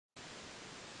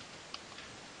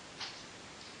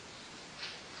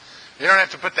You don't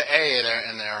have to put the A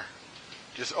in there.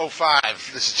 Just 05.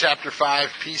 This is Chapter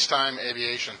 5, Peacetime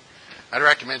Aviation. I'd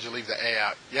recommend you leave the A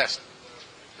out. Yes?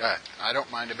 I don't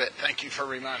mind a bit. Thank you for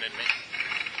reminding me.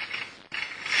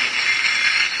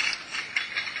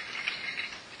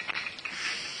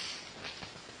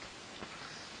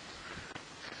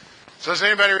 So does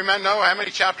anybody know how many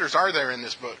chapters are there in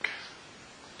this book?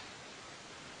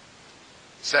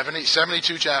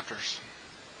 72 chapters.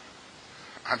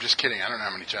 I'm just kidding. I don't know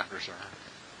how many chapters there are.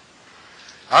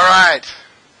 All right.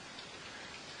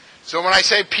 So when I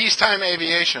say peacetime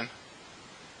aviation,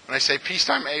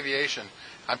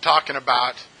 I'm talking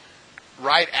about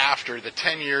right after, the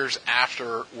 10 years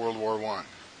after World War I.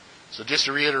 So just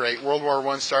to reiterate, World War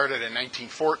I started in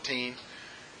 1914,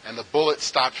 and the bullets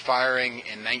stopped firing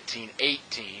in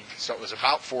 1918, so it was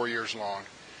about 4 years long.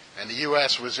 And the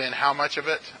U.S. was in how much of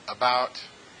it? About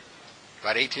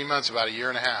 18 months, about a year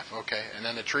and a half. Okay. And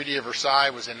then the Treaty of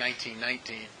Versailles was in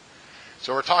 1919.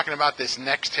 So we're talking about this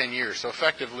next 10 years. So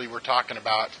effectively we're talking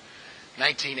about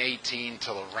 1918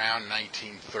 till around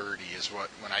 1930 is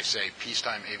when I say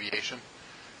peacetime aviation,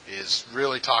 is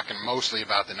really talking mostly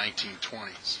about the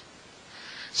 1920s.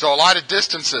 So a lot of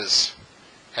distances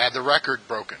had the record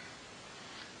broken.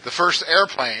 The first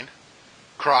airplane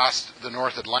crossed the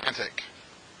North Atlantic.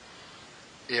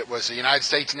 It was a United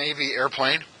States Navy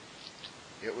airplane.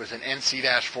 It was an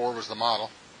NC-4 was the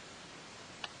model.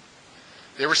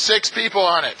 There were 6 people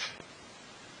on it.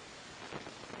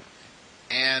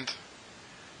 And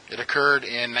it occurred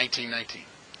in 1919.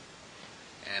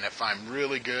 And if I'm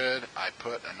really good, I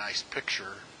put a nice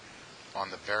picture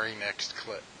on the very next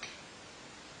clip.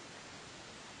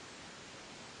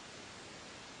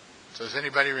 So does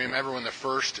anybody remember when the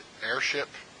first airship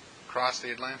crossed the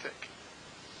Atlantic?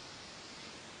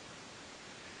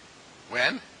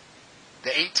 When? The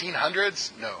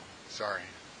 1800s? No, sorry.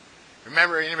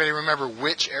 Anybody remember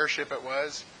which airship it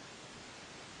was?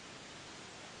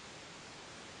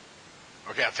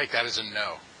 Okay, I'll take that as a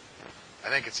no. I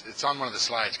think it's on one of the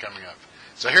slides coming up.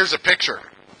 So here's a picture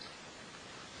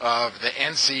of the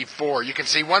NC-4. You can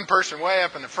see one person way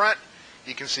up in the front.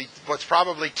 You can see what's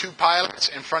probably 2 pilots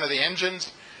in front of the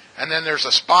engines. And then there's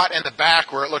a spot in the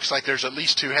back where it looks like there's at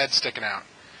least 2 heads sticking out.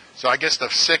 So I guess the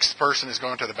 6th person is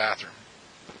going to the bathroom.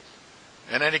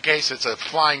 In any case, it's a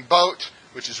flying boat,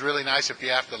 which is really nice if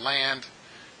you have to land.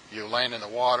 You land in the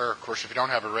water. Of course, if you don't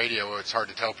have a radio, it's hard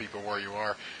to tell people where you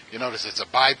are. You notice it's a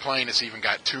biplane. It's even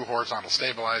got 2 horizontal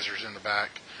stabilizers in the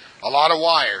back. A lot of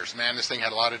wires. Man, this thing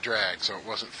had a lot of drag, so it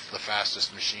wasn't the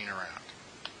fastest machine around.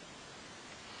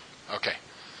 Okay.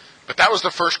 But that was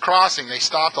the first crossing. They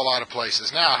stopped a lot of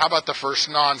places. Now, how about the first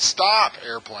non-stop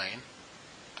airplane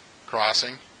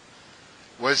crossing?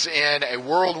 Was in a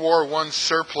World War I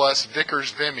surplus Vickers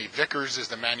Vimy. Vickers is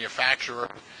the manufacturer.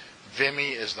 Vimy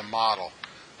is the model,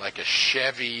 like a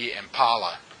Chevy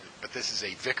Impala. But this is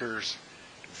a Vickers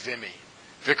Vimy.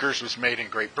 Vickers was made in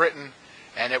Great Britain,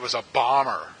 and it was a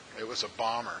bomber. It was a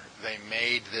bomber. They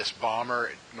made this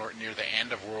bomber near the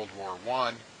end of World War I,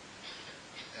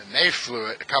 and they flew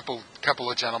it. A couple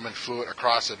of gentlemen flew it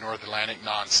across the North Atlantic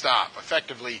nonstop,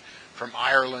 effectively from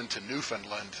Ireland to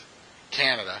Newfoundland,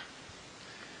 Canada.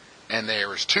 And there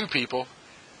was 2 people.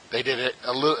 They did it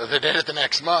the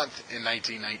next month in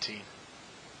 1919.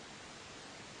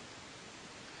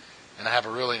 And I have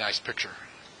a really nice picture.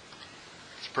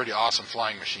 It's a pretty awesome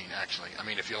flying machine, actually. I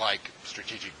mean, if you like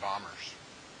strategic bombers.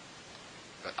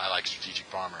 But I like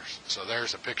strategic bombers. So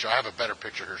there's a picture. I have a better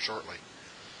picture here shortly.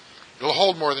 It'll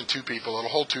hold more than 2 people. It'll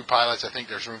hold 2 pilots. I think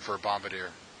there's room for a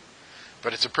bombardier.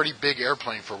 But it's a pretty big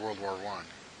airplane for World War I.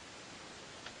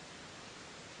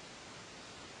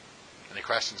 Any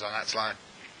questions on that slide?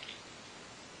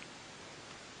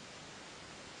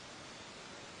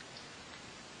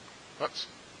 Whoops.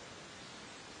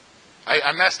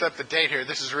 I messed up the date here.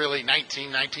 This is really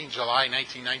 1919, July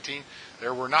 1919.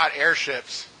 There were not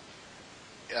airships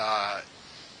in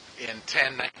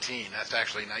 1019. That's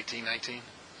actually 1919.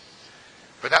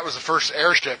 But that was the first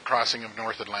airship crossing of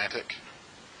North Atlantic.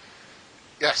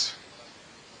 Yes?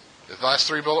 The last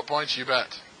 3 bullet points, you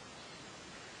bet.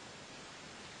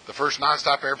 The first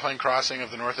nonstop airplane crossing of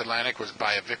the North Atlantic was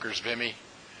by a Vickers Vimy.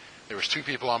 There was 2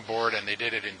 people on board, and they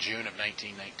did it in June of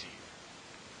 1919.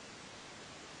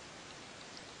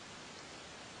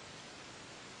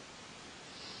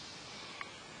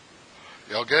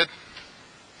 You all good?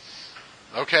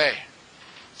 Okay.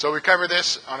 So we covered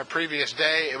this on a previous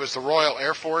day. It was the Royal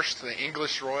Air Force, the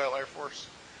English Royal Air Force.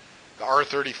 The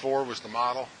R-34 was the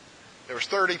model. There was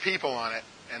 30 people on it,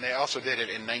 and they also did it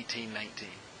in 1919.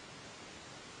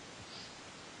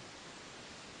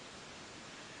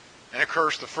 And of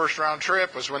course, the first round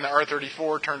trip was when the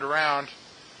R-34 turned around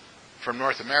from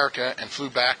North America and flew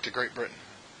back to Great Britain.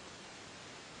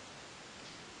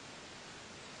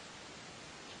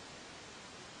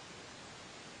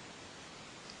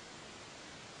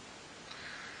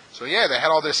 So yeah, they had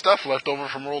all this stuff left over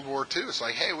from World War II. It's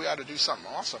like, hey, we ought to do something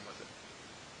awesome with it.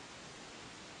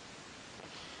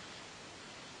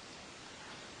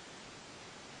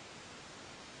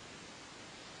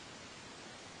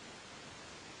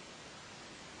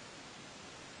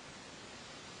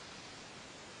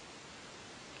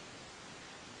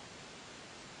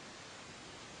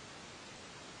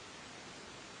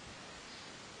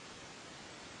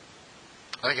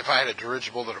 I think if I had a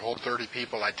dirigible that would hold 30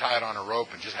 people, I'd tie it on a rope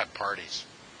and just have parties.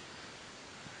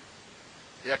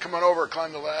 Yeah, come on over,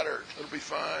 climb the ladder. It'll be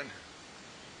fun.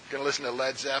 You're going to listen to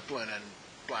Led Zeppelin and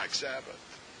Black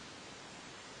Sabbath,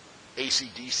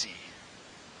 AC/DC,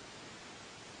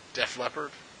 Def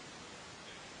Leppard,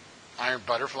 Iron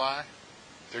Butterfly,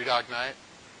 Three Dog Night.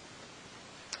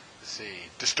 Let's see,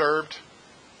 Disturbed,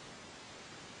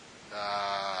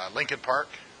 Linkin Park.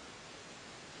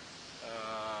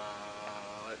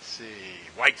 Let's see,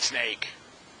 White Snake.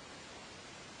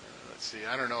 Let's see,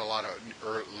 I don't know a lot of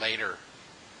later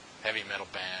heavy metal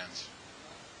bands.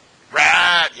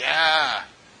 Rat, yeah,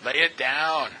 Lay It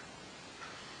Down.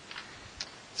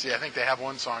 See, I think they have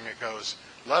one song that goes,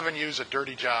 "Loving you's a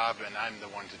dirty job and I'm the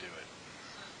one to do it."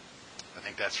 I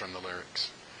think that's from the lyrics.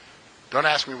 Don't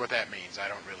ask me what that means. I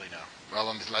don't really know.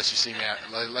 Well, unless you see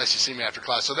me after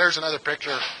class. So there's another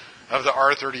picture of the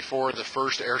R-34, the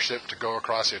first airship to go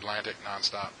across the Atlantic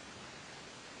nonstop.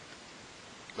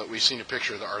 But we've seen a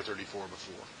picture of the R-34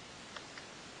 before.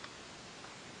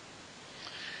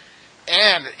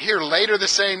 And here, later the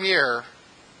same year,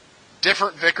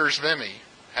 different Vickers Vimy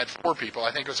had 4 people.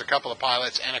 I think it was a couple of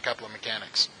pilots and a couple of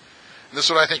mechanics. And this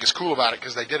is what I think is cool about it,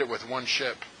 because they did it with one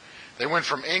ship. They went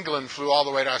from England, flew all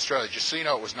the way to Australia. Just so you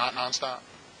know, it was not nonstop.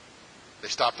 They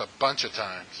stopped a bunch of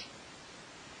times.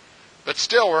 But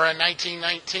still, we're in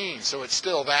 1919, so it's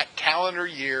still that calendar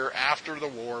year after the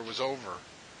war was over.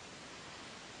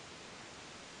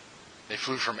 They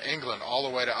flew from England all the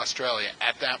way to Australia.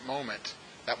 At that moment,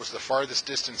 that was the farthest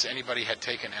distance anybody had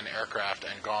taken an aircraft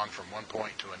and gone from one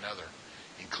point to another,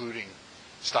 including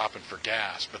stopping for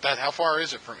gas. But how far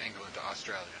is it from England to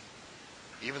Australia?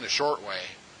 Even the short way,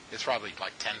 it's probably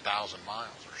like 10,000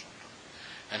 miles or something.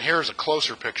 And here's a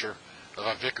closer picture of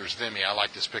a Vickers Vimy. I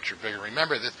like this picture bigger.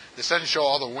 Remember, this doesn't show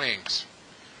all the wings,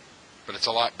 but it's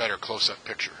a lot better close-up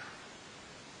picture.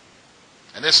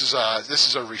 And this is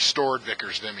a restored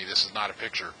Vickers Vimy. This is not a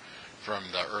picture from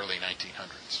the early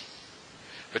 1900s.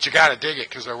 But you got to dig it,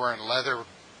 because they're wearing leather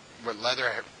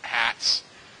hats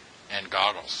and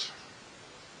goggles.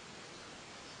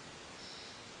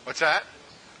 What's that?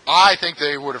 I think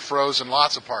they would have frozen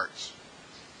lots of parts.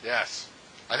 Yes.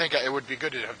 I think it would be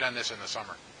good to have done this in the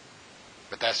summer.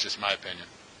 But that's just my opinion.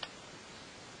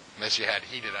 Unless you had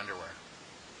heated underwear.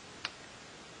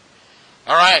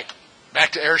 All right.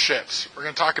 Back to airships. We're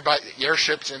going to talk about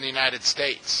airships in the United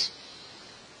States.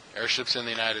 Airships in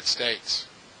the United States.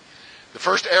 The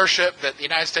first airship that the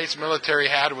United States military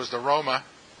had was the Roma,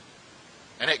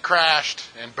 and it crashed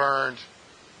and burned,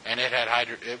 and it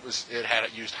had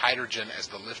used hydrogen as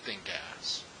the lifting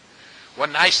gas.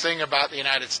 One nice thing about the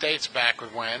United States back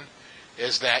when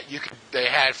is that they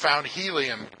had found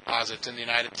helium deposits in the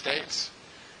United States,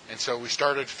 and so we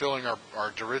started filling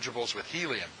our dirigibles with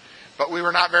helium. But we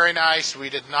were not very nice. We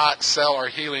did not sell our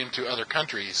helium to other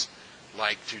countries,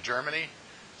 like to Germany.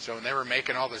 So when they were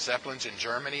making all the Zeppelins in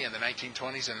Germany in the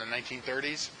 1920s and the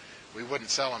 1930s, we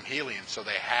wouldn't sell them helium, so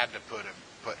they had to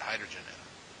put hydrogen in them.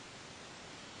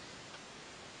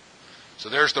 So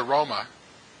there's the Roma.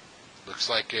 Looks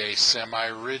like a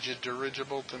semi-rigid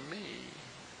dirigible to me.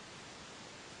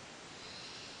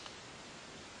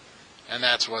 And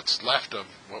that's what was left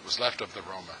of the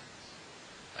Roma.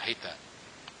 I hate that.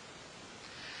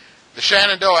 The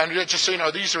Shenandoah, and just so you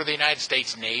know, these were the United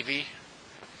States Navy.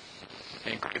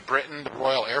 In Great Britain, the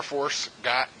Royal Air Force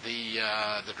got the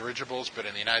dirigibles, but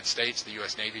in the United States, the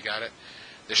U.S. Navy got it.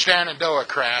 The Shenandoah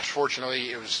crashed. Fortunately,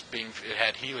 it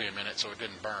had helium in it, so it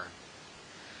didn't burn.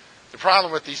 The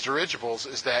problem with these dirigibles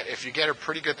is that if you get a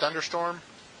pretty good thunderstorm,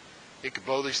 it could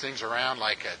blow these things around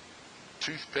like a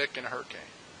toothpick in a hurricane.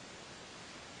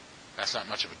 That's not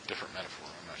much of a different metaphor,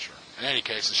 I'm not sure. In any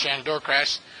case, the Shenandoah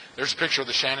crashed. There's a picture of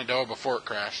the Shenandoah before it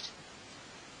crashed.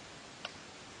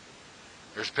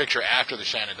 There's a picture after the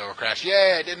Shenandoah crash.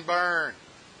 Yay, it didn't burn,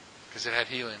 because it had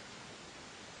helium.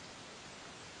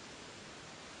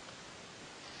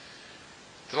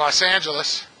 The Los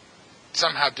Angeles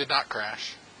somehow did not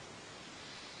crash.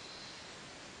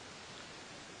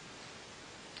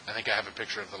 I think I have a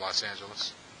picture of the Los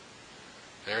Angeles.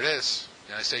 There it is.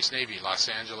 United States Navy, Los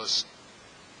Angeles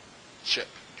ship,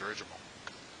 dirigible.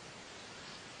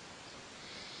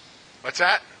 What's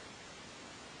that?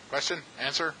 Question?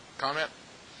 Answer? Comment?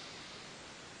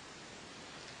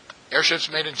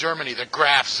 Airships made in Germany, the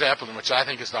Graf Zeppelin, which I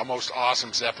think is the most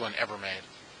awesome Zeppelin ever made.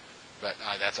 But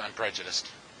I'm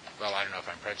prejudiced. Well, I don't know if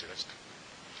I'm prejudiced.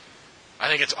 I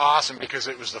think it's awesome because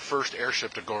it was the first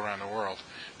airship to go around the world.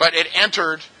 But it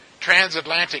entered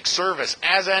transatlantic service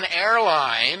as an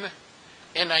airline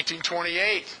in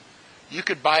 1928. You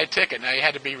could buy a ticket. Now, you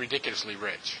had to be ridiculously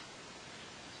rich.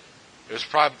 It was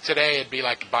probably, today it'd be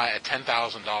like buy a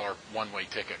 $10,000 one-way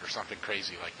ticket or something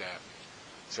crazy like that.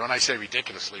 So when I say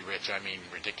ridiculously rich, I mean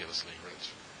ridiculously rich.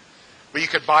 But you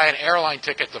could buy an airline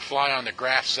ticket to fly on the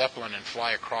Graf Zeppelin and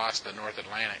fly across the North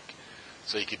Atlantic.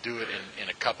 So you could do it in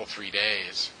a couple, 3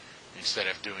 days instead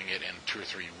of doing it in 2 or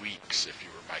 3 weeks if you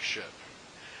were by ship.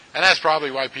 And that's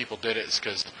probably why people did it, is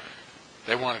because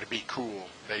they wanted to be cool.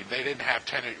 They didn't have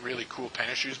really cool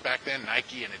tennis shoes back then.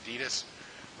 Nike and Adidas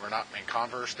were not, and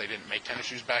Converse, they didn't make tennis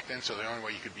shoes back then, so the only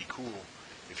way you could be cool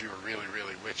if you were really,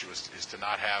 really rich is to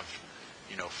not have,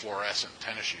 fluorescent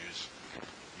tennis shoes.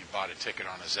 You bought a ticket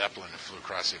on a Zeppelin and flew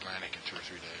across the Atlantic in 2 or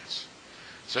 3 days.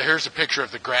 So here's a picture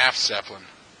of the Graf Zeppelin.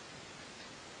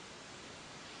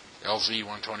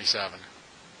 LZ-127.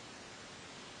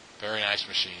 Very nice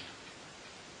machine.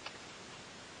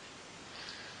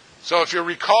 So if you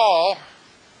recall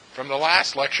from the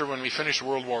last lecture when we finished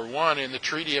World War I, in the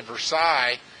Treaty of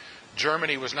Versailles,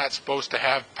 Germany was not supposed to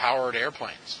have powered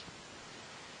airplanes.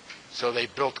 So they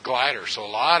built gliders. So a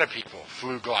lot of people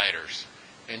flew gliders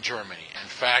in Germany. In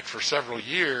fact, for several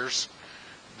years,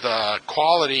 the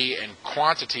quality and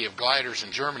quantity of gliders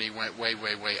in Germany went way,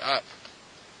 way, way up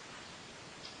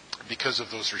because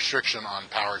of those restrictions on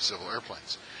powered civil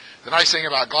airplanes. The nice thing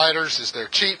about gliders is they're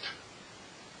cheap.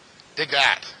 Dig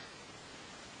that.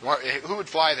 Who would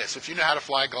fly this? If you know how to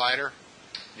fly a glider,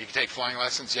 you can take flying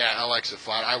lessons. Yeah, Alex would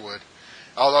fly it. I would.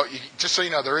 Although, just so you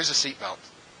know, there is a seat belt,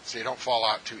 so you don't fall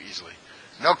out too easily.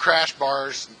 No crash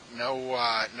bars, no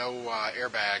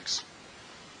airbags.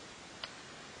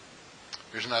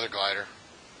 Here's another glider.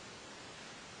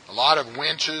 A lot of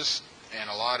winches and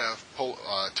a lot of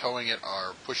towing it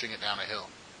or pushing it down a hill.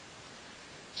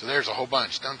 So there's a whole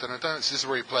bunch. Dun, dun, dun, dun. This is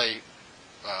where you play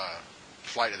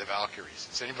Flight of the Valkyries.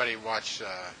 Does anybody watch?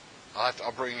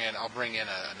 I'll bring in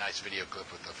a nice video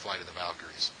clip with the Flight of the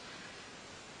Valkyries.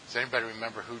 Does anybody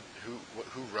remember who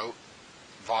wrote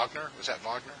Wagner? Was that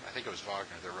Wagner? I think it was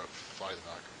Wagner that wrote Flight of the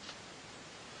Valkyries.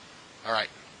 All right,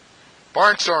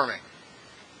 barnstorming.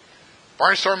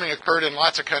 Barnstorming occurred in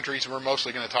lots of countries. We're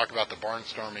mostly going to talk about the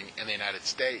barnstorming in the United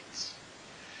States.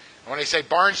 And when I say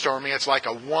barnstorming, it's like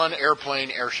a one-airplane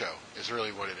air show is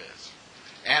really what it is.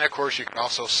 And, of course, you can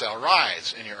also sell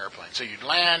rides in your airplane. So you'd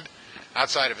land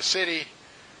outside of a city,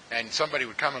 and somebody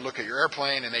would come and look at your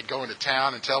airplane, and they'd go into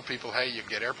town and tell people, hey, you can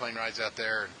get airplane rides out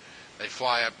there. And they'd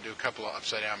fly up and do a couple of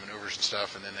upside-down maneuvers and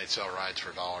stuff, and then they'd sell rides for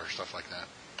 $1, stuff like that.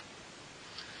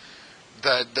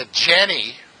 The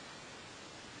Jenny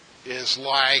is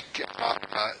like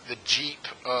the Jeep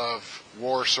of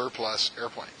war surplus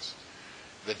airplanes.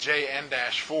 The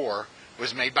JN-4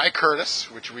 was made by Curtiss,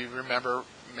 which we remember,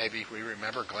 maybe we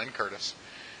remember Glenn Curtiss.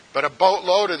 But a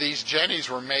boatload of these Jennies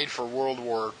were made for World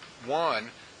War I,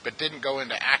 but didn't go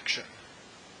into action.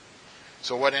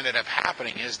 So what ended up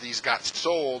happening is these got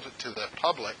sold to the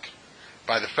public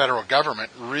by the federal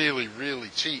government really, really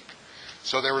cheap.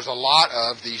 So there was a lot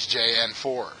of these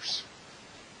JN-4s.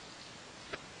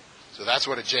 So that's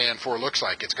what a JN-4 looks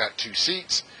like. It's got 2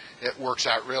 seats. It works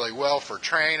out really well for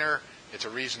trainer. It's a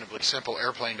reasonably simple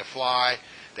airplane to fly.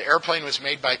 The airplane was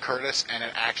made by Curtiss, and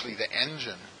actually the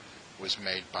engine was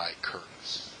made by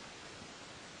Curtiss.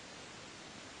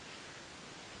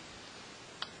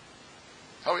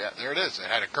 Oh yeah, there it is. It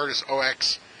had a Curtiss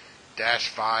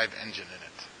OX-5 engine in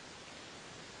it.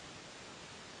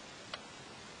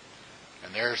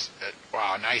 And there's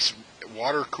a nice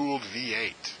water-cooled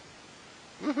V8.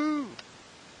 Woohoo!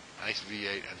 Nice V8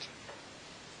 engine.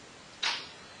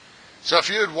 So if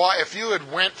you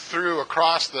had went through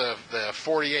across the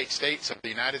 48 states of the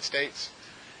United States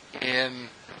in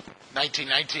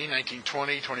 1919,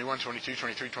 1920, 21, 22,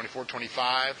 23, 24,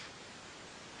 25,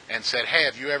 and said, hey,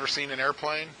 have you ever seen an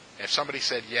airplane? If somebody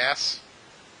said yes,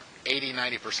 80,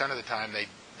 90% of the time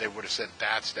they would have said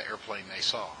that's the airplane they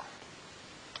saw.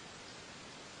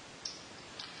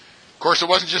 Of course, it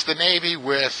wasn't just the Navy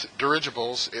with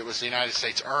dirigibles, it was the United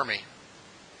States Army.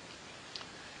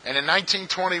 And in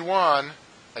 1921,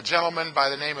 a gentleman by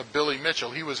the name of Billy Mitchell,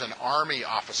 he was an Army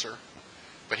officer,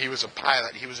 but he was a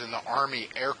pilot. He was in the Army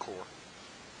Air Corps.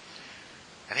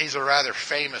 And he's a rather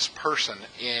famous person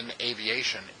in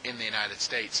aviation in the United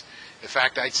States. In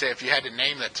fact, I'd say if you had to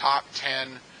name the top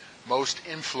 10 most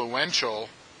influential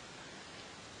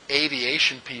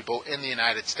aviation people in the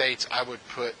United States, I would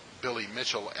put Billy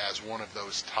Mitchell as one of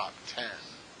those top 10.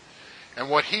 And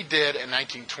what he did in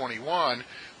 1921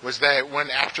 was that when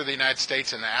after the United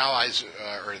States and the Allies,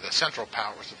 or the Central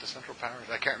Powers, was it the Central Powers?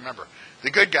 I can't remember.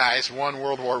 The good guys won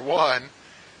World War I.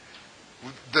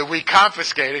 We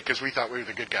confiscated, because we thought we were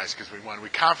the good guys because we won, we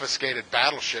confiscated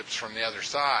battleships from the other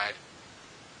side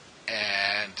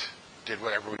and did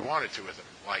whatever we wanted to with them,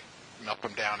 like melt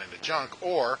them down into junk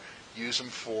or use them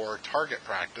for target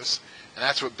practice. And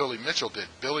that's what Billy Mitchell did.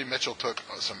 Billy Mitchell took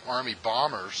some Army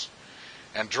bombers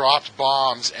and dropped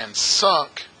bombs and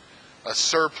sunk a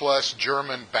surplus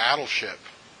German battleship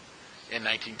in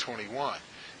 1921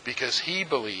 because he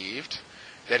believed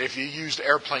that if you used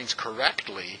airplanes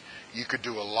correctly, you could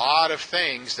do a lot of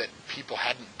things that people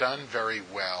hadn't done very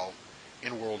well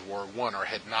in World War I or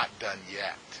had not done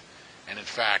yet. And in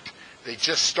fact, they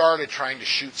just started trying to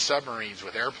shoot submarines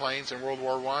with airplanes in World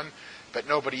War I, but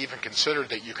nobody even considered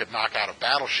that you could knock out a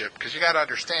battleship, because you got to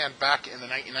understand, back in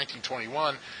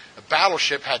 1921, a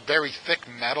battleship had very thick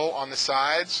metal on the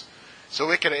sides,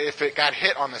 so it could, if it got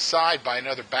hit on the side by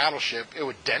another battleship, it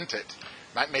would dent it.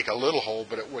 Might make a little hole,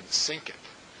 but it wouldn't sink it.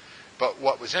 But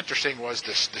what was interesting was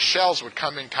the shells would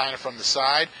come in kind of from the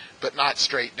side, but not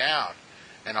straight down.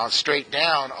 And on straight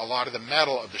down, a lot of the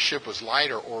metal of the ship was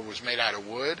lighter or was made out of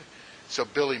wood. So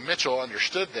Billy Mitchell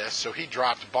understood this, so he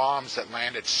dropped bombs that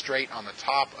landed straight on the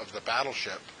top of the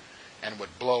battleship and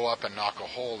would blow up and knock a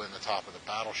hole in the top of the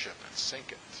battleship and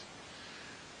sink it.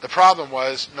 The problem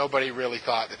was nobody really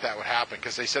thought that that would happen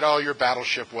because they said, oh, your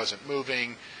battleship wasn't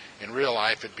moving. In real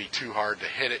life, it'd be too hard to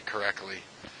hit it correctly.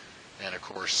 And of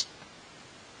course,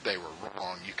 they were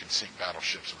wrong. You can sink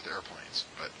battleships with airplanes.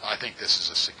 But I think this is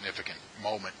a significant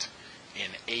moment in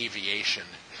aviation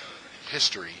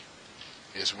history,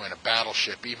 is when a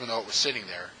battleship, even though it was sitting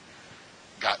there,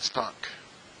 got sunk.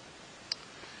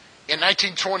 In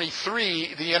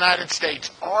 1923, the United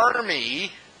States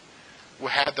Army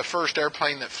had the first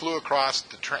airplane that flew across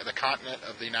the continent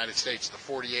of the United States, the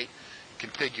 48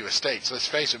 contiguous states. Let's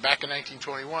face it, back in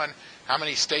 1921, how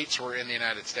many states were in the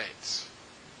United States?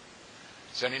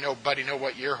 Does anybody know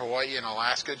what year Hawaii and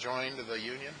Alaska joined the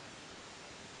Union?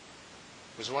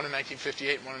 Was one in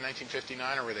 1958 and one in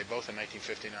 1959, or were they both in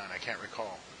 1959? I can't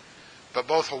recall. But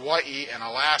both Hawaii and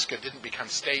Alaska didn't become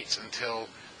states until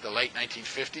the late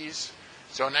 1950s.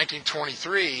 So in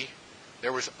 1923,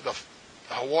 there was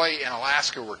Hawaii and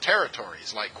Alaska were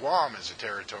territories, like Guam is a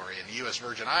territory, and the U.S.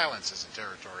 Virgin Islands is a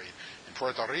territory, and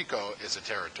Puerto Rico is a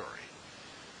territory.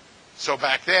 So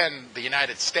back then, the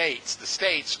United States, the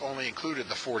states only included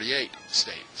the 48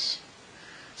 states.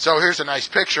 So here's a nice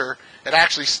picture. It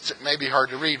actually may be hard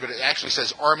to read, but it actually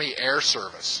says Army Air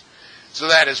Service. So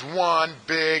that is one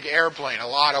big airplane, a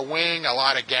lot of wing, a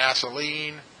lot of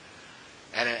gasoline,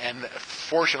 and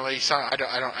fortunately,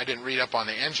 I didn't read up on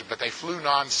the engine, but they flew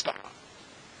nonstop.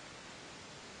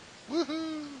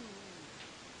 Woohoo!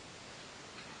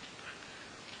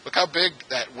 Look how big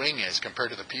that wing is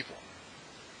compared to the people.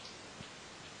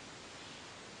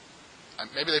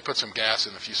 Maybe they put some gas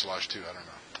in the fuselage too, I don't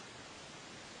know.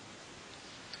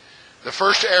 The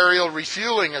first aerial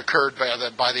refueling occurred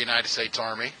by the United States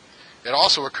Army. It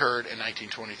also occurred in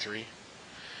 1923.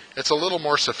 It's a little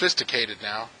more sophisticated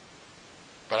now,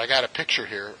 but I got a picture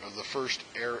here of the first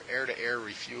air-to-air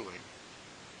refueling.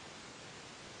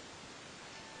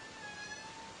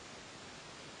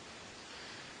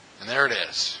 And there it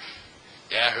is.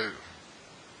 Yahoo!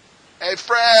 Hey,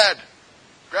 Fred!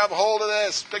 Grab a hold of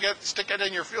this. Stick it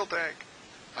in your fuel tank.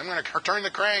 I'm going to turn the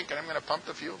crank, and I'm going to pump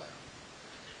the fuel down.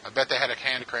 I bet they had a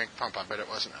hand crank pump. I bet it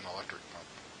wasn't an electric pump.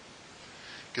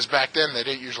 Because back then, they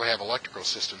didn't usually have electrical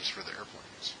systems for the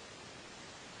airplanes.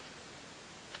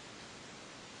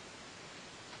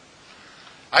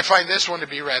 I find this one to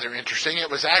be rather interesting. It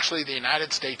was actually the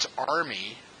United States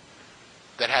Army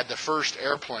that had the first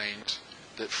airplanes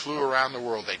that flew around the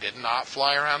world. They did not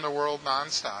fly around the world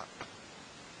nonstop.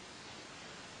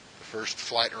 The first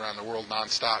flight around the world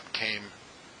nonstop came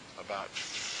about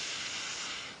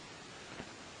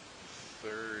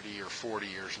 30 or 40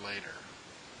 years later.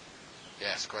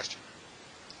 Yes, question.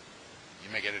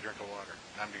 You may get a drink of water.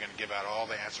 I'm going to give out all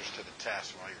the answers to the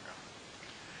test while you're gone.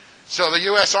 So the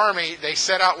U.S. Army, they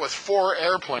set out with 4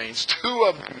 airplanes. 2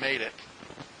 of them made it.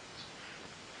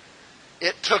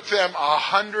 It took them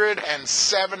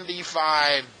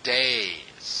 175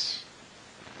 days.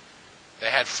 They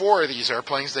had 4 of these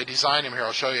airplanes. They designed them here.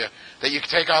 I'll show you that you can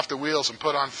take off the wheels and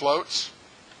put on floats.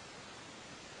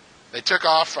 They took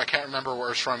off, I can't remember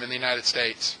where it's from, in the United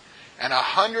States. And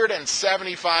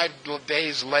 175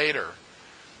 days later,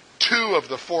 2 of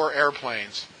the 4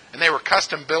 airplanes, and they were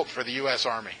custom built for the U.S.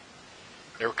 Army.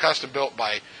 They were custom built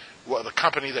by the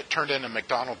company that turned into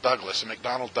McDonnell Douglas. And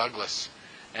McDonnell Douglas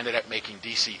ended up making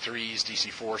DC-3s,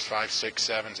 DC-4s, 5s, 6s,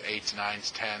 7s, 8s,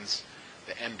 9s, 10s,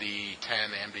 the MD-10,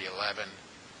 the MD-11.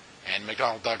 And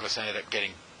McDonnell Douglas ended up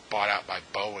getting bought out by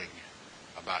Boeing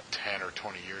about 10 or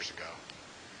 20 years ago.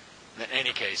 In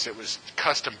any case, it was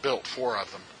custom built, 4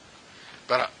 of them.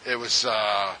 But it was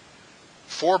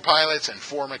 4 pilots and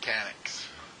 4 mechanics.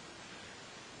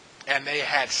 And they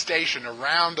had stationed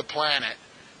around the planet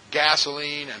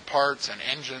gasoline and parts and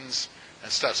engines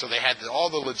and stuff. So they had all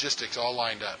the logistics all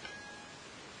lined up.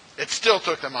 It still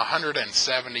took them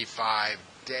 175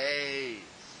 days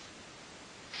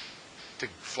to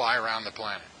fly around the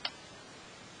planet.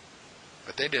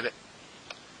 But they did it.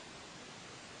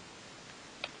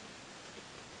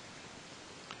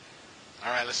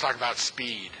 All right, let's talk about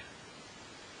speed.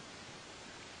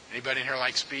 Anybody in here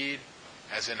like speed,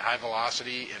 as in high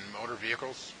velocity in motor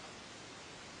vehicles?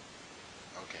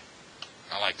 Okay.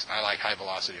 I like high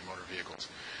velocity in motor vehicles.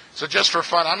 So just for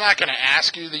fun, I'm not going to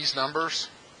ask you these numbers.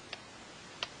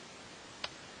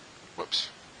 Whoops.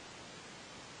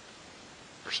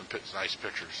 There's some nice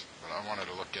pictures, but I wanted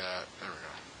to look at. There we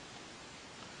go.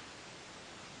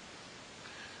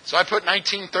 So I put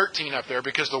 1913 up there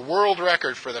because the world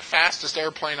record for the fastest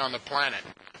airplane on the planet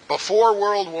before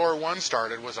World War I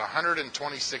started was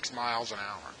 126 miles an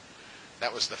hour.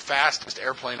 That was the fastest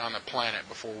airplane on the planet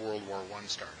before World War I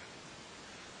started.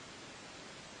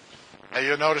 Now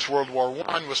you'll notice World War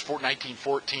I was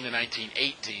 1914 to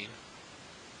 1918.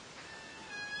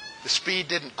 The speed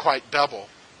didn't quite double.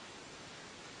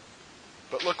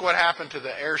 But look what happened to the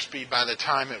airspeed by the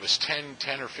time it was 10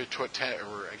 or 15, 10,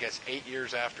 or I guess 9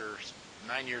 years after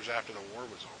the war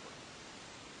was over.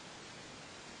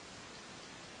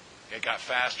 It got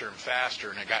faster and faster,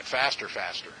 and it got faster.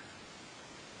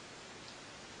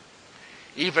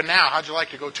 Even now, how'd you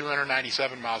like to go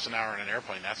 297 miles an hour in an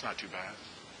airplane? That's not too bad.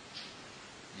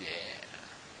 Yeah.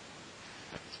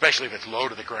 Especially if it's low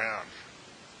to the ground.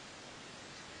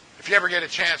 If you ever get a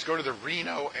chance, go to the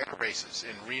Reno air races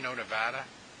in Reno, Nevada.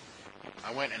 I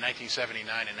went in 1979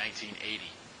 and 1980.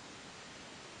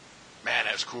 Man,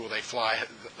 that's cool. They fly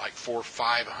like 400 or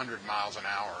 500 miles an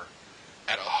hour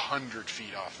at 100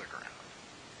 feet off the ground.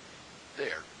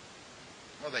 They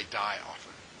die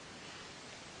often.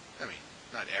 I mean,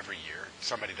 not every year.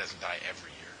 Somebody doesn't die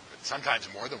every year, but sometimes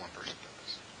more than one person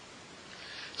does.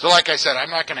 So like I said,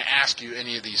 I'm not going to ask you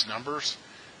any of these numbers,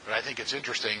 but I think it's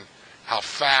interesting how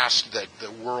fast that the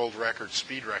world record,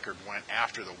 speed record, went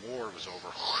after the war was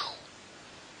over.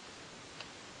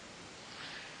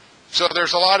 So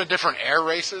there's a lot of different air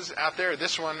races out there.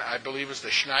 This one, I believe, is the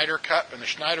Schneider Cup. And the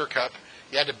Schneider Cup,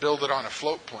 you had to build it on a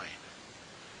float plane.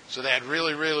 So they had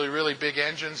really, really, really big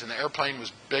engines, and the airplane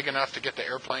was big enough to get the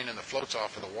airplane and the floats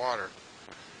off of the water.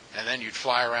 And then you'd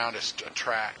fly around a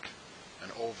track,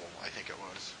 an oval, I think it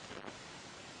was.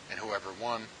 And whoever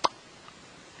won,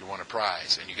 you won a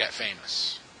prize, and you got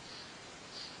famous.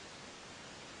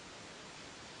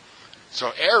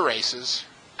 So air races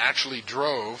actually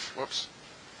drove,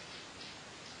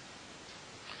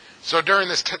 So during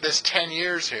this 10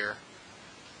 years here,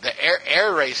 the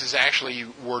air races actually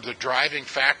were the driving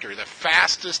factor. The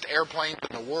fastest airplanes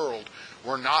in the world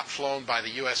were not flown by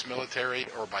the U.S. military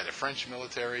or by the French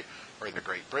military or the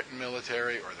Great Britain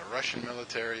military or the Russian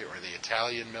military or the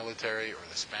Italian military or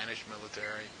the Spanish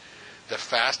military. The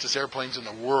fastest airplanes in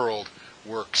the world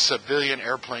were civilian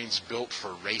airplanes built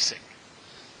for racing.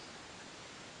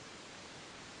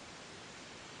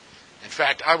 In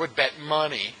fact, I would bet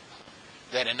money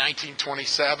that in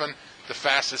 1927, the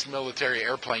fastest military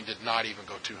airplane did not even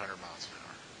go 200 miles an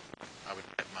hour. I would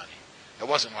bet money. It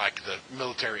wasn't like the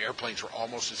military airplanes were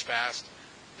almost as fast.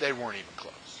 They weren't even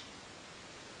close.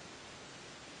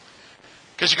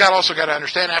 Because you also got to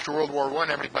understand, after World War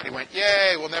I, everybody went,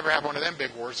 yay, we'll never have one of them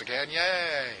big wars again,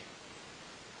 yay.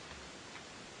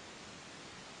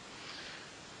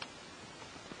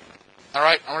 All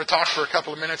right, I want to talk for a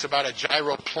couple of minutes about a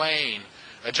gyroplane.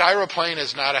 A gyroplane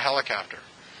is not a helicopter.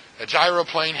 A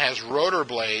gyroplane has rotor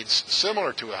blades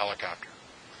similar to a helicopter.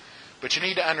 But you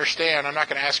need to understand, I'm not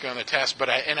going to ask you on the test, but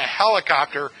in a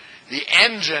helicopter, the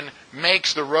engine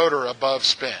makes the rotor above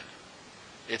spin.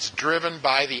 It's driven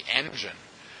by the engine.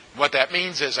 What that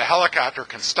means is a helicopter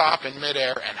can stop in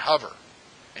midair and hover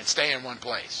and stay in one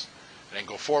place. And then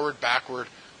go forward, backward,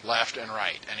 left, and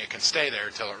right. And it can stay there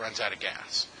until it runs out of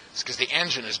gas. It's because the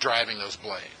engine is driving those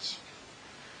blades.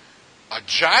 A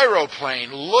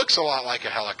gyroplane looks a lot like a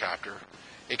helicopter,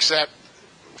 except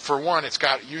for one, it's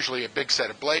got usually a big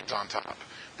set of blades on top.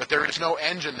 But there is no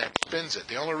engine that spins it.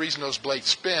 The only reason those blades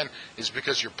spin is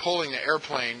because you're pulling the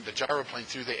airplane, the gyroplane,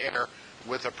 through the air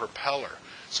with a propeller.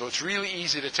 So it's really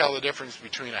easy to tell the difference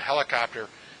between a helicopter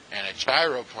and a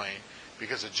gyroplane,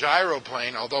 because a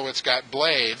gyroplane, although it's got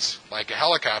blades like a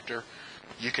helicopter,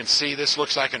 you can see this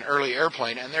looks like an early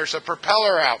airplane, and there's a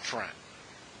propeller out front.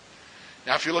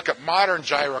 Now, if you look at modern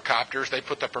gyrocopters, they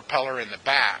put the propeller in the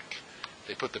back.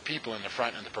 They put the people in the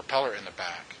front and the propeller in the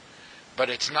back. But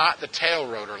it's not the tail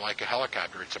rotor like a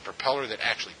helicopter. It's a propeller that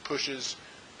actually pushes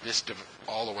this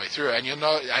all the way through. And you'll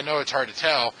know, I know it's hard to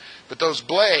tell, but those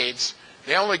blades,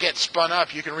 they only get spun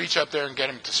up. You can reach up there and get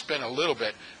them to spin a little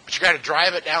bit, but you got to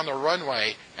drive it down the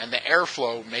runway, and the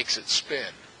airflow makes it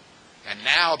spin. And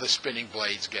now the spinning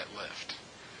blades get lift.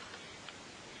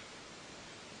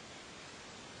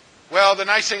 Well, the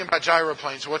nice thing about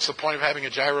gyroplanes, what's the point of having a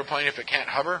gyroplane if it can't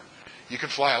hover? You can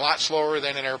fly a lot slower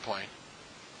than an airplane.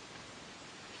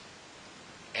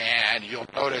 And you'll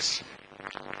notice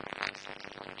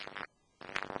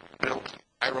built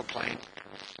aeroplane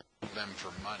them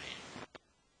for money.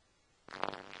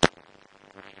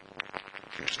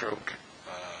 Two-stroke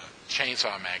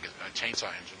chainsaw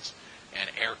engines and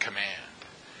air command.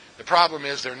 The problem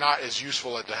is they're not as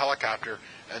useful as the helicopter,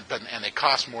 and they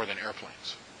cost more than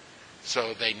airplanes.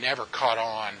 So they never caught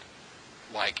on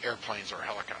like airplanes or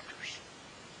helicopters.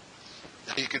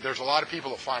 There's a lot of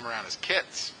people that fly them around as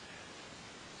kits,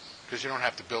 because you don't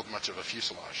have to build much of a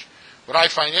fuselage. What I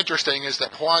find interesting is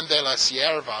that Juan de la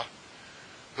Cierva,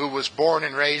 who was born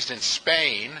and raised in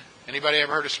Spain. Anybody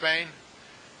ever heard of Spain?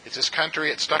 It's this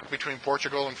country, it's stuck between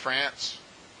Portugal and France.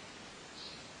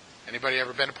 Anybody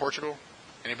ever been to Portugal?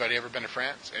 Anybody ever been to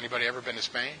France? Anybody ever been to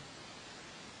Spain?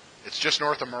 It's just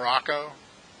north of Morocco.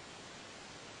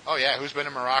 Oh yeah, who's been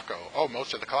to Morocco? Oh,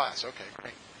 most of the class. Okay,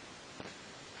 great.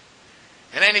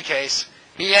 In any case,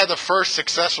 he had the first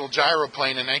successful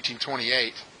gyroplane in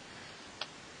 1928.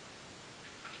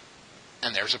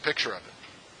 And there's a picture of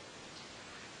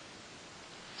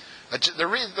it.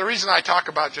 The reason I talk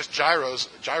about just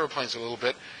gyroplanes a little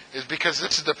bit, is because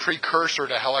this is the precursor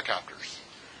to helicopters.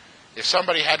 If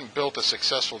somebody hadn't built a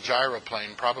successful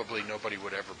gyroplane, probably nobody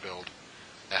would ever build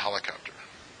a helicopter.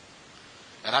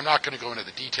 And I'm not going to go into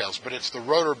the details, but it's the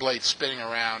rotor blade spinning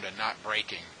around and not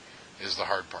braking is the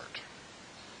hard part.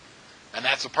 And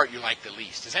that's the part you like the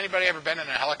least. Has anybody ever been in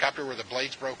a helicopter where the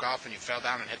blades broke off and you fell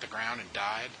down and hit the ground and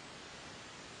died?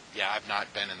 Yeah, I've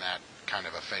not been in that kind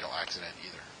of a fatal accident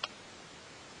either.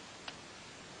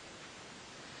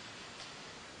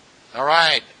 All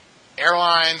right,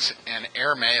 airlines and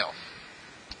airmail.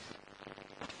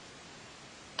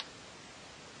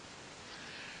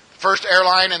 The first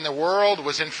airline in the world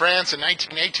was in France in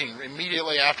 1918,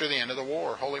 immediately after the end of the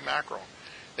war. Holy mackerel.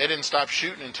 They didn't stop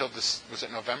shooting until was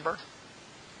it November?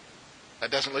 That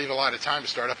doesn't leave a lot of time to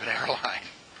start up an airline.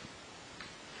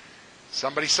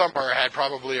 Somebody somewhere had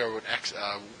probably a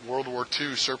World War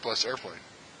II surplus airplane.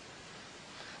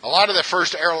 A lot of the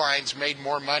first airlines made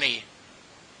more money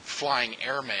flying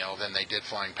airmail than they did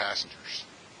flying passengers.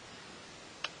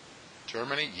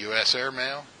 Germany, U.S.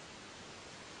 airmail.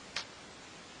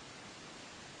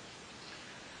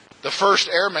 The first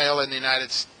airmail in the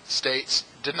United States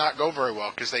did not go very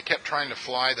well because they kept trying to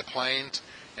fly the planes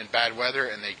in bad weather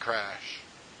and they'd crash.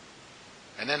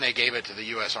 And then they gave it to the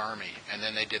U.S. Army, and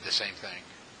then they did the same thing.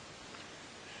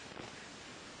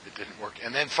 It didn't work.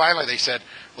 And then finally they said,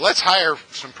 well, let's hire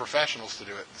some professionals to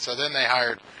do it. So then they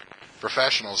hired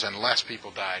professionals, and less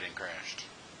people died and crashed.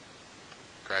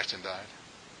 Crashed and died.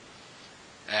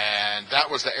 And that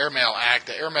was the Airmail Act.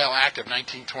 The Airmail Act of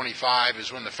 1925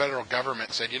 is when the federal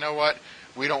government said, you know what,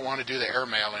 we don't want to do the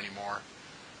airmail anymore.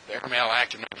 The Airmail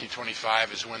Act of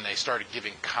 1925 is when they started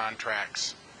giving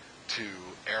contracts to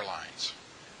airlines.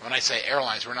 When I say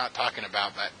airlines, we're not talking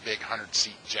about that big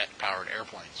 100-seat jet-powered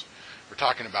airplanes. We're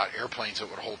talking about airplanes that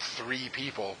would hold 3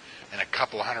 people and a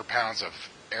couple of 100 pounds of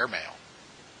airmail.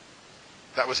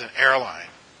 That was an airline.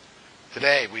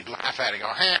 Today, we'd laugh at it and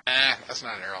go, that's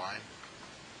not an airline.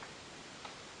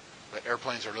 But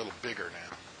airplanes are a little bigger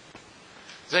now.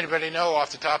 Does anybody know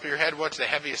off the top of your head what's the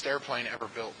heaviest airplane ever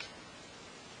built?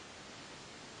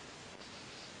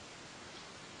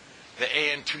 The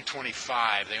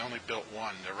AN-225, they only built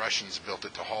one. The Russians built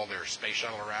it to haul their space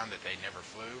shuttle around that they never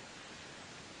flew.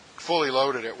 Fully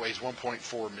loaded, it weighs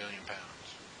 1.4 million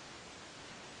pounds.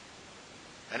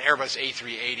 An Airbus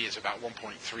A380 is about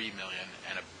 1.3 million,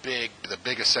 and the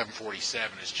biggest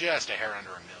 747 is just a hair under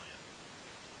 1 million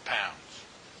pounds.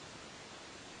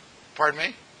 Pardon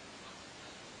me?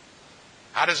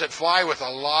 How does it fly? With a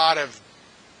lot of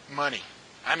money.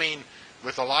 I mean,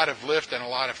 with a lot of lift and a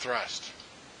lot of thrust.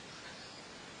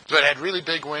 So it had really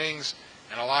big wings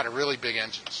and a lot of really big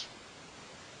engines.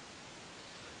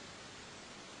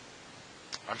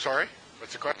 I'm sorry?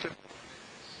 What's the question?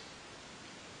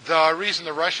 The reason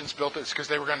the Russians built it is because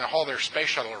they were going to haul their space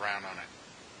shuttle around on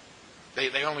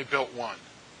it. They only built one.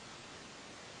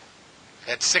 It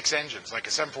had 6 engines. Like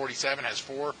a 747 has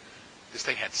 4. This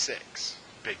thing had 6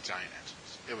 big giant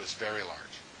engines. It was very large.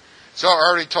 So I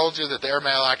already told you that the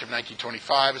Airmail Act of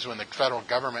 1925 is when the federal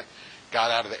government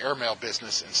got out of the airmail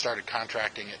business and started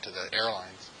contracting it to the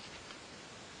airlines.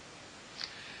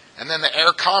 And then the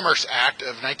Air Commerce Act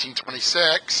of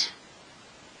 1926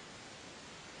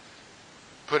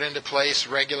 put into place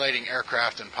regulating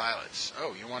aircraft and pilots.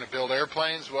 Oh, you want to build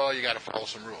airplanes? Well, you got to follow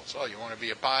some rules. Oh, you want to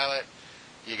be a pilot?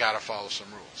 You got to follow some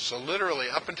rules. So literally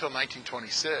up until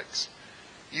 1926,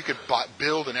 you could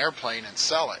build an airplane and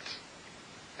sell it.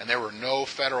 And there were no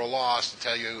federal laws to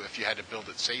tell you if you had to build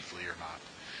it safely or not.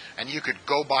 And you could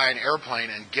go buy an airplane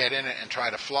and get in it and try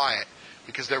to fly it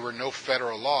because there were no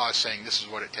federal laws saying this is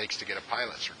what it takes to get a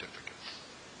pilot certificate.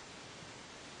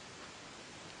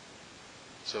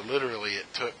 So literally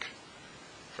it took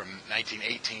from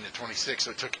 1918 to 26,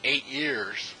 so it took 8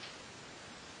 years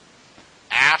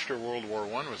after World War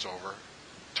I was over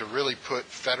to really put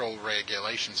federal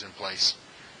regulations in place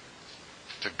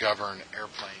to govern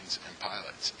airplanes and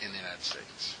pilots in the United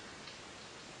States.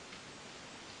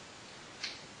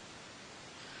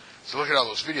 So look at all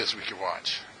those videos we could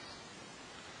watch.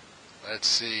 Let's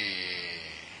see.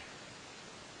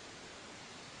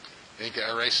 You think the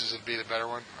air races would be the better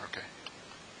one? Okay.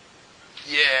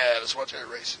 Yeah, let's watch air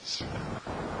races.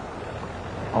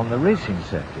 On the racing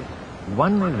circuit,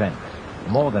 one event,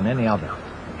 more than any other,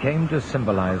 came to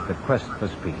symbolize the quest for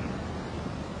speed.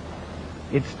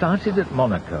 It started at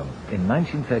Monaco in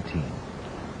 1913.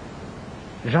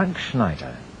 Jacques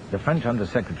Schneider, the French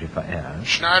Undersecretary for Air,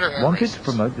 wanted to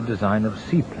promote the design of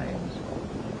seaplanes.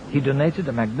 He donated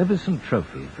a magnificent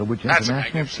trophy for which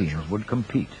international teams would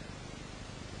compete.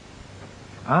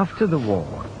 After the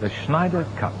war, the Schneider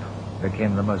Cup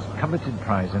became the most coveted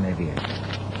prize in aviation.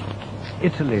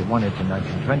 Italy won it in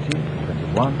 1920,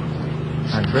 21,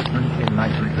 and Britain in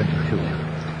 1922.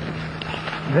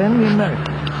 Then the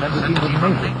Americans sent a team of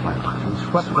naval pilots who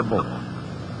swept the ball,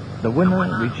 the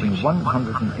winner reaching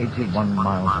 181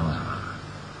 miles an hour.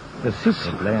 The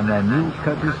secret lay in their new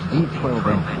Curtiss D-12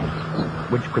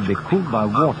 engines, which could be cooled by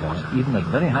water even at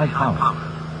very high power.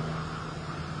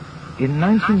 In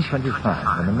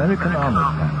 1925, an American Army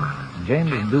pilot,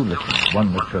 James Doolittle,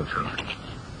 won the trophy.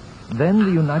 Then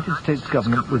the United States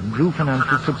government withdrew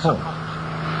financial support,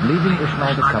 leaving the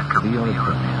Schneider Cup to the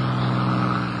Europeans.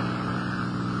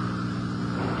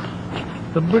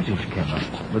 The British came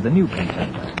up with a new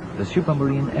contender, the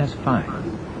Supermarine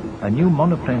S-5, a new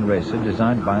monoplane racer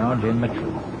designed by R.J.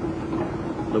 Mitchell.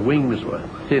 The wings were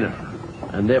thinner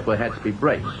and therefore had to be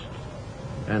braced,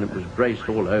 and it was braced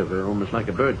all over, almost like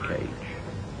a bird cage.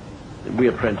 And we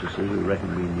apprentices, who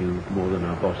reckoned we knew more than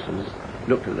our bosses,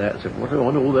 looked at that and said, what are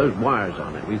all those wires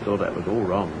on it? We thought that was all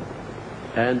wrong.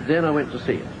 And then I went to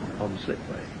see it on the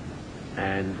slipway,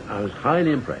 and I was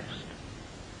highly impressed.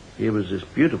 Here was this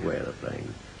beautiful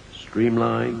aeroplane,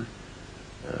 streamlined,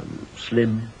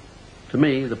 slim. To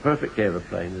me, the perfect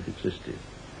aeroplane that existed.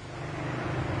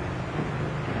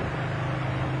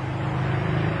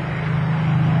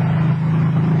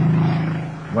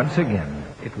 Once again,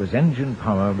 it was engine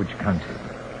power which counted.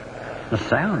 The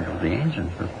sound of the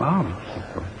engines was marvelous,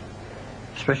 of course.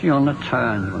 Especially on the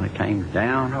turns when it came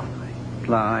down off the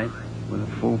glide with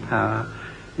a full power.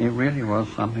 It really was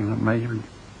something that made your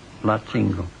blood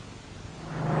tingle.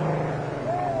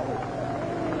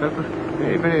 That was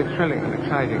very, very thrilling and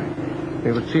exciting.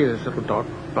 You would see this little dot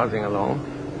buzzing along,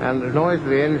 and the noise of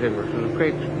the engine, which was a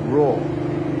great roar,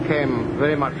 came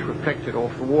very much reflected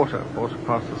off the water, also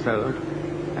past the cylinder,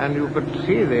 and you could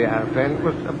see the airplane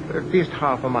was at least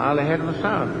half a mile ahead of the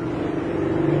sound.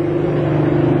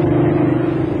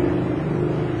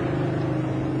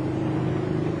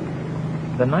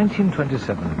 The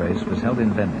 1927 race was held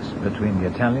in Venice between the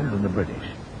Italians and the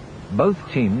British.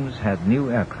 Both teams had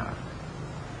new aircraft.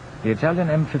 The Italian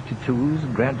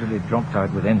M-52s gradually dropped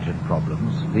out with engine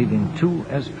problems, leaving 2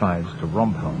 S-5s to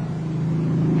romp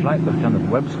home. Flight Lieutenant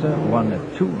Webster won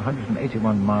at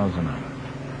 281 miles an hour.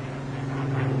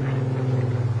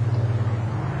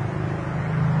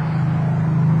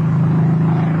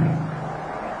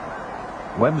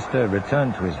 Webster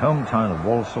returned to his hometown of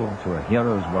Walsall to a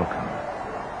hero's welcome.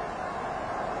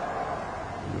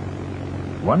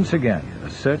 Once again, the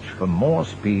search for more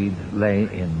speed lay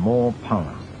in more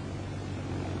power.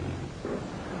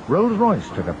 Rolls-Royce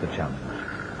took up the challenge.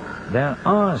 Their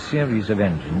R series of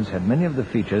engines had many of the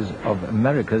features of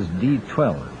America's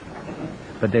D12,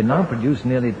 but they now produce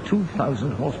nearly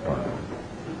 2,000 horsepower.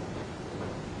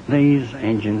 These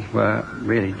engines were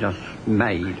really just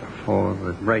made for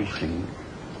the racing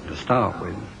to start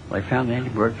with. They found the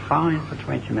engine worked fine for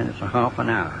 20 minutes or half an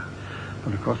hour.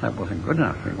 But of course that wasn't good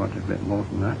enough. We wanted a bit more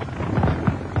than that.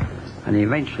 And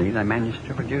eventually they managed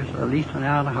to produce at least an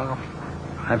hour and a half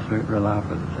absolute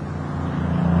reliability.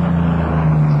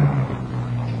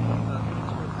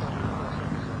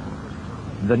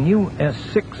 The new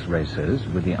S6 racers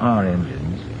with the R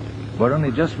engines were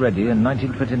only just ready in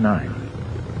 1929.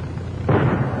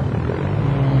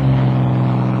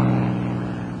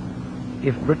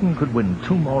 If Britain could win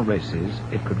 2 more races,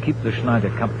 it could keep the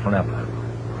Schneider Cup forever.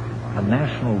 A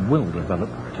national will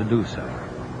developed to do so.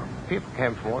 People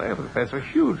came from all over the place. There were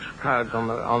huge crowds on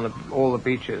all the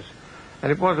beaches,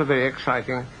 and it was a very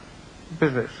exciting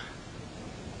business.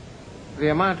 The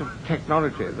amount of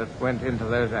technology that went into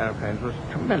those aeroplanes was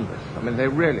tremendous. I mean, they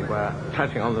really were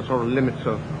touching on the sort of limits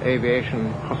of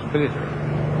aviation possibility.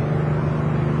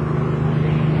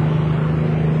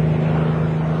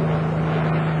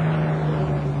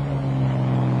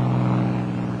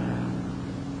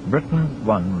 Britain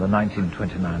won the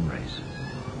 1929 race.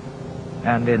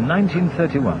 And in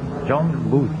 1931, John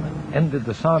Boothman ended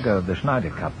the saga of the Schneider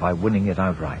Cup by winning it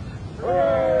outright.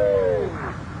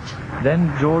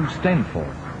 Then George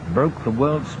Stainforth broke the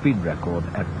world speed record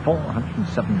at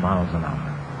 407 miles an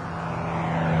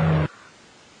hour.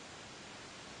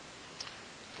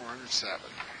 407.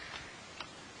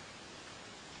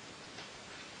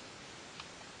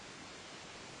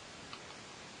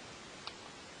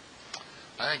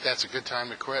 I think that's a good time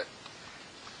to quit.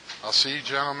 I'll see you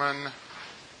gentlemen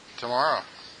tomorrow.